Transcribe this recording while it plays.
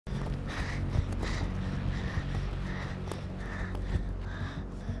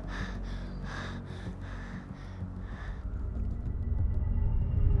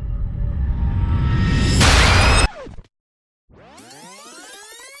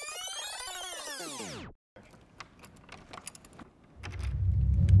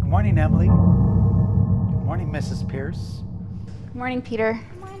morning, Emily. Good morning, Mrs. Pierce. Good morning, Peter.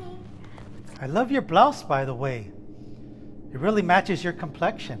 Good morning. I love your blouse, by the way. It really matches your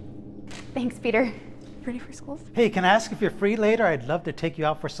complexion. Thanks, Peter. Ready for school? Hey, can I ask if you're free later? I'd love to take you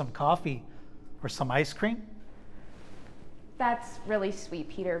out for some coffee or some ice cream. That's really sweet,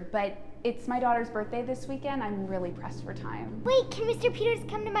 Peter, but it's my daughter's birthday this weekend. I'm really pressed for time. Wait, can Mr. Peters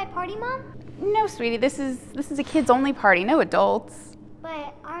come to my party, Mom? No, sweetie, this is a kids-only party, no adults.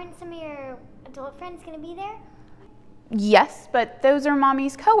 But aren't some of your adult friends going to be there? Yes, but those are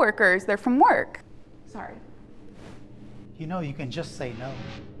Mommy's coworkers. They're from work. Sorry. You know, you can just say no.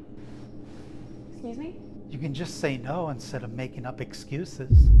 Excuse me? You can just say no instead of making up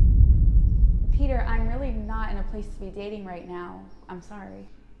excuses. Peter, I'm really not in a place to be dating right now. I'm sorry.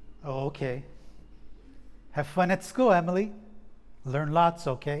 Oh, okay. Have fun at school, Emily. Learn lots,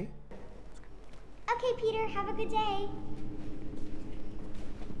 okay? Okay, Peter, have a good day.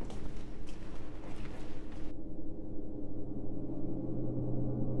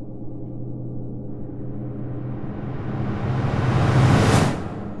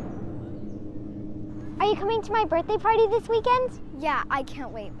 Are you coming to my birthday party this weekend? Yeah, I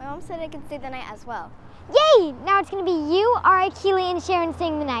can't wait. My mom said I can stay the night as well. Yay! Now it's gonna be you, Ari, Keely, and Sharon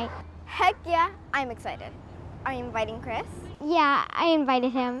staying the night. Heck yeah, I'm excited. Are you inviting Chris? Yeah, I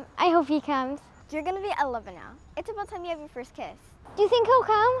invited him. I hope he comes. You're gonna be 11 now. It's about time you have your first kiss. Do you think he'll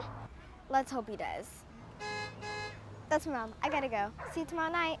come? Let's hope he does. That's my mom. I gotta go. See you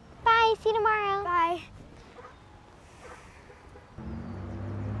tomorrow night. Bye, see you tomorrow. Bye.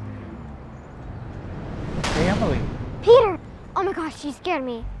 Hey, Emily. Peter! Oh my gosh, you scared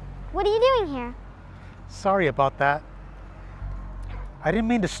me. What are you doing here? Sorry about that. I didn't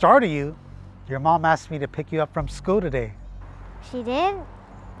mean to startle you. Your mom asked me to pick you up from school today. She did?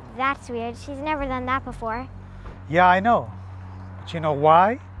 That's weird. She's never done that before. Yeah, I know. But you know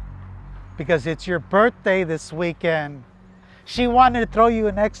why? Because it's your birthday this weekend. She wanted to throw you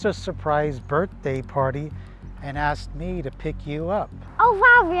an extra surprise birthday party and asked me to pick you up. Oh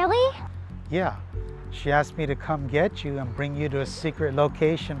wow, really? Yeah, she asked me to come get you and bring you to a secret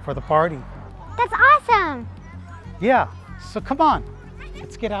location for the party. That's awesome! Yeah, so come on,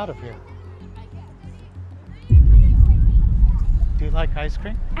 let's get out of here. Do you like ice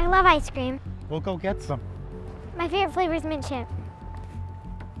cream? I love ice cream. We'll go get some. My favorite flavor is mint chip.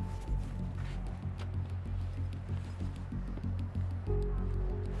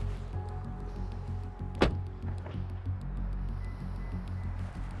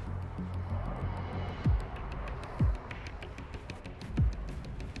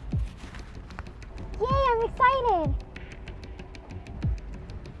 Yay, I'm excited!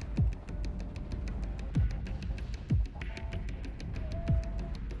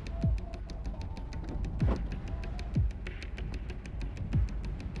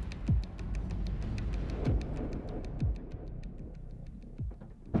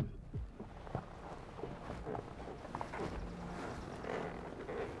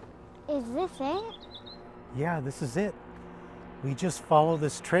 Is this it? Yeah, this is it. We just follow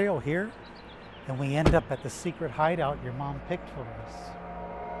this trail here and we end up at the secret hideout your mom picked for us.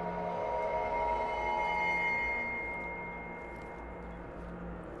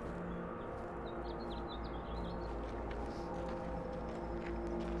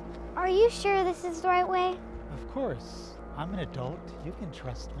 Are you sure this is the right way? Of course, I'm an adult. You can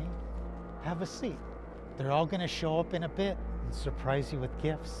trust me. Have a seat. They're all gonna show up in a bit and surprise you with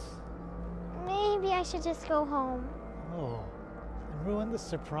gifts. Maybe I should just go home. Oh, and ruin the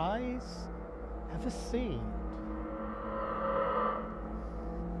surprise? Have a seat.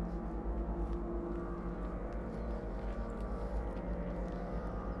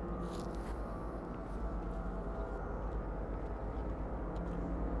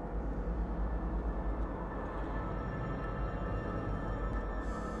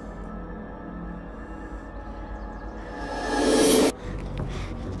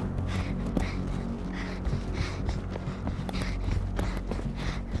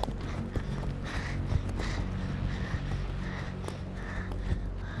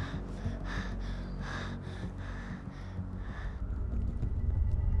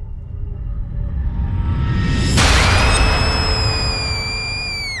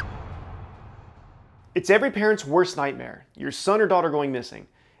 It's every parent's worst nightmare, your son or daughter going missing.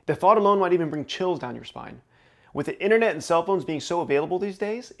 The thought alone might even bring chills down your spine. With the internet and cell phones being so available these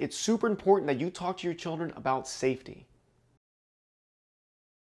days, it's super important that you talk to your children about safety.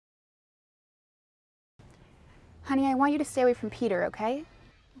 Honey, I want you to stay away from Peter, okay?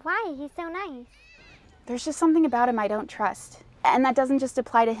 Why? He's so nice. There's just something about him I don't trust. And that doesn't just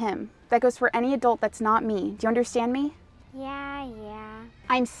apply to him. That goes for any adult that's not me. Do you understand me? Yeah.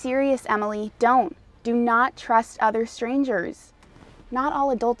 I'm serious, Emily. Don't. Do not trust other strangers. Not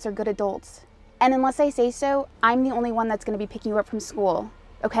all adults are good adults. And unless I say so, I'm the only one that's going to be picking you up from school.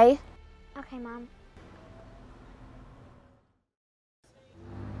 Okay? Okay, Mom.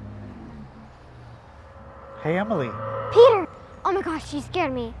 Hey, Emily. Peter! Oh my gosh, you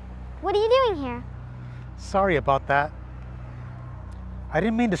scared me. What are you doing here? Sorry about that. I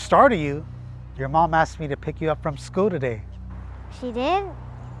didn't mean to startle you. Your mom asked me to pick you up from school today. She did?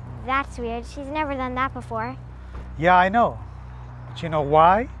 That's weird. She's never done that before. Yeah, I know. But you know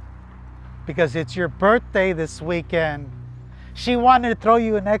why? Because it's your birthday this weekend. She wanted to throw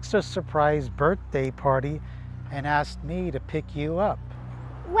you an extra surprise birthday party and asked me to pick you up.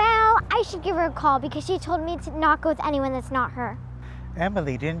 Well, I should give her a call because she told me to not go with anyone that's not her.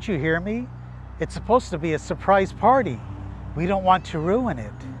 Emily, didn't you hear me? It's supposed to be a surprise party. We don't want to ruin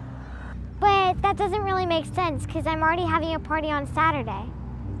it. But that doesn't really make sense because I'm already having a party on Saturday.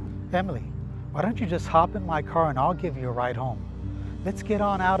 Emily, why don't you just hop in my car and I'll give you a ride home? Let's get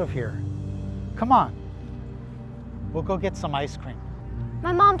on out of here. Come on. We'll go get some ice cream.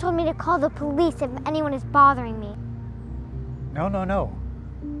 My mom told me to call the police if anyone is bothering me. No.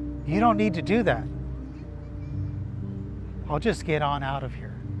 You don't need to do that. I'll just get on out of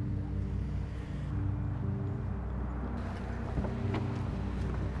here.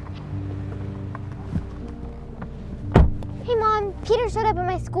 Hey Mom, Peter showed up at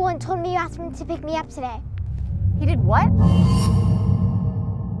my school and told me you asked him to pick me up today. He did what?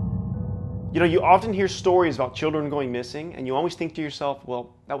 You know, you often hear stories about children going missing, and you always think to yourself,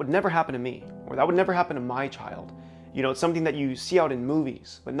 well, that would never happen to me, or that would never happen to my child. You know, it's something that you see out in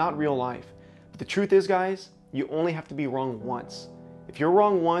movies, but not real life. But the truth is, guys, you only have to be wrong once. If you're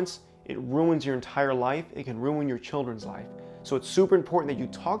wrong once, it ruins your entire life. It can ruin your children's life. So it's super important that you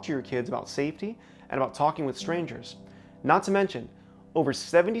talk to your kids about safety and about talking with strangers. Not to mention, over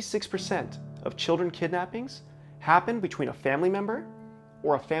 76% of children kidnappings happen between a family member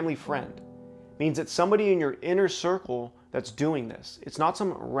or a family friend. It means it's somebody in your inner circle that's doing this. It's not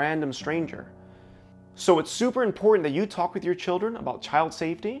some random stranger. So it's super important that you talk with your children about child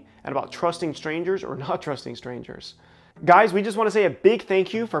safety and about trusting strangers or not trusting strangers. Guys, we just want to say a big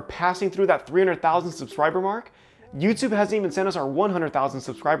thank you for passing through that 300,000 subscriber mark. YouTube hasn't even sent us our 100,000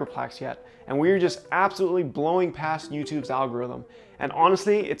 subscriber plaques yet, and we're just absolutely blowing past YouTube's algorithm. And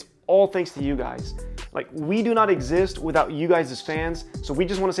honestly, it's all thanks to you guys. Like, we do not exist without you guys as fans, so we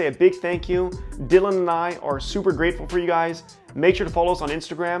just want to say a big thank you. Dylan and I are super grateful for you guys. Make sure to follow us on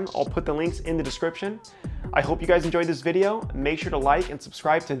Instagram. I'll put the links in the description. I hope you guys enjoyed this video. Make sure to like and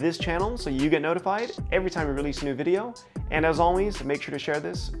subscribe to this channel so you get notified every time we release a new video. And as always, make sure to share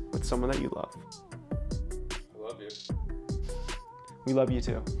this with someone that you love. I love you. We love you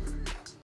too.